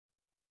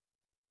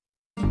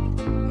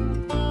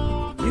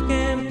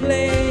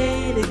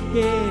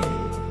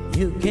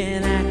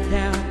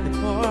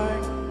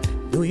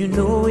you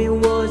know it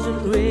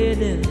wasn't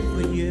written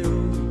for you.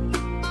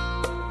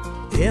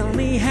 Tell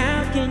me,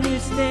 how can you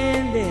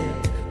stand there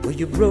with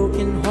your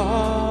broken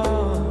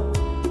heart,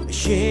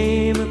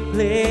 ashamed of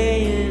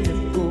playing the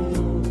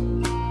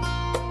fool?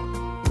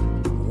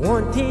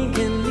 One thing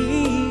can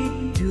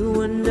lead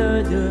to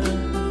another.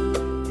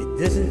 It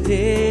doesn't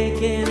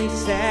take any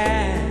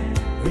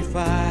sacrifice.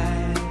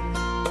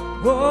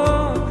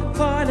 Oh,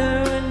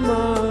 father and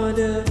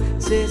mother,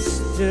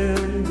 sister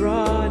and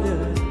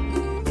brother,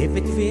 if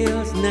it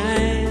feels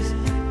nice,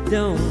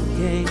 don't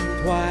think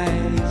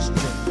twice.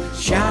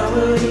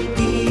 Shower the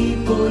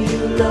people you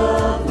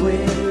love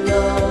with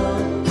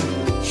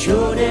love.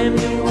 Show them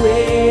the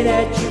way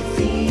that you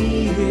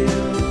feel.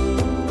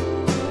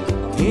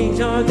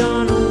 Things are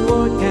gonna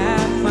work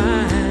out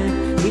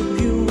fine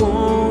if you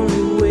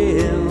only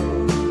will.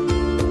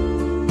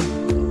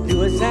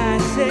 Do as I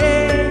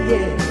say,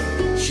 yeah.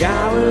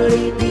 Shower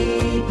the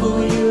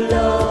people you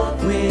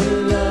love with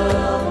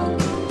love.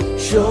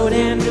 Show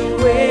them the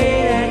way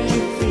that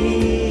you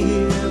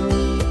feel.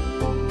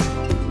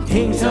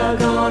 Things are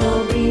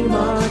gonna be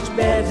much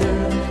better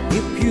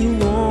if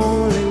you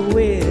only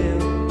will.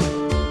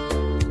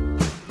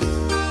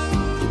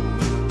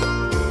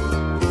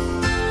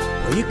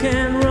 Well, you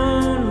can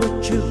run,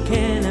 but you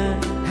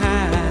cannot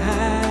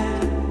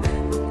hide.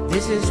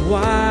 This is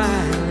why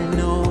I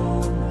know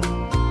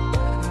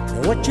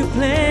what you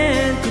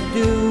plan to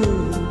do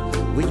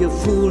with your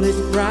foolish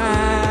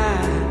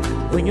pride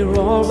when you're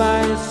all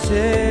by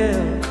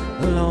yourself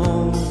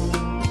alone.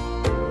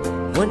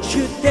 Once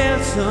you tell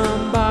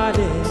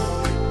somebody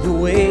the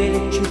way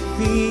that you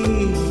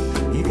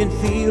feel, you can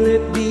feel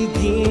it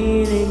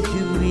beginning to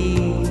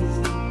breathe.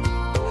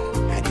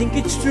 I think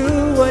it's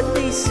true what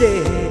they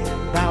say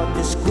about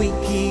the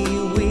squeaky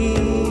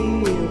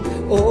wheel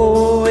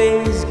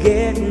always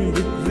getting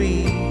the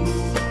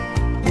grease.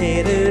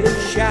 Better to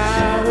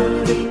shower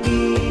the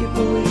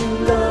people you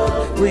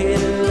love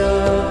with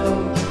love.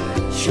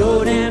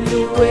 Show them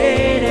the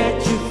way that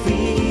you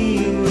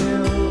feel.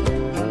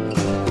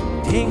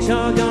 Things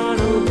are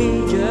gonna be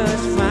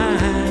just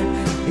fine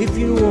if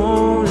you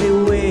only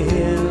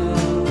will.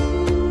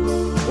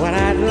 What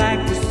I'd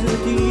like to say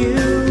to you,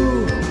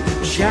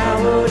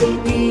 shower the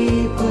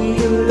people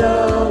you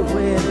love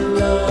with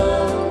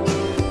love.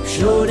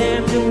 Show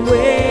them the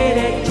way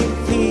that you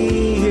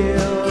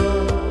feel.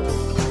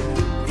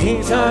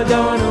 Things are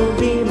gonna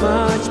be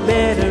much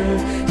better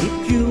if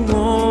you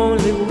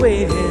only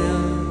will.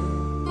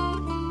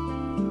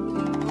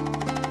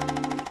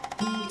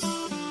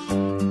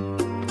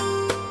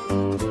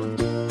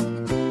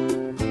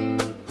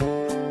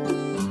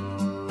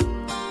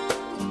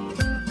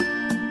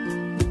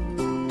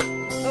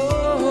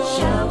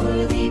 Shower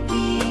the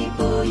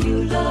people you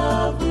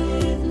love.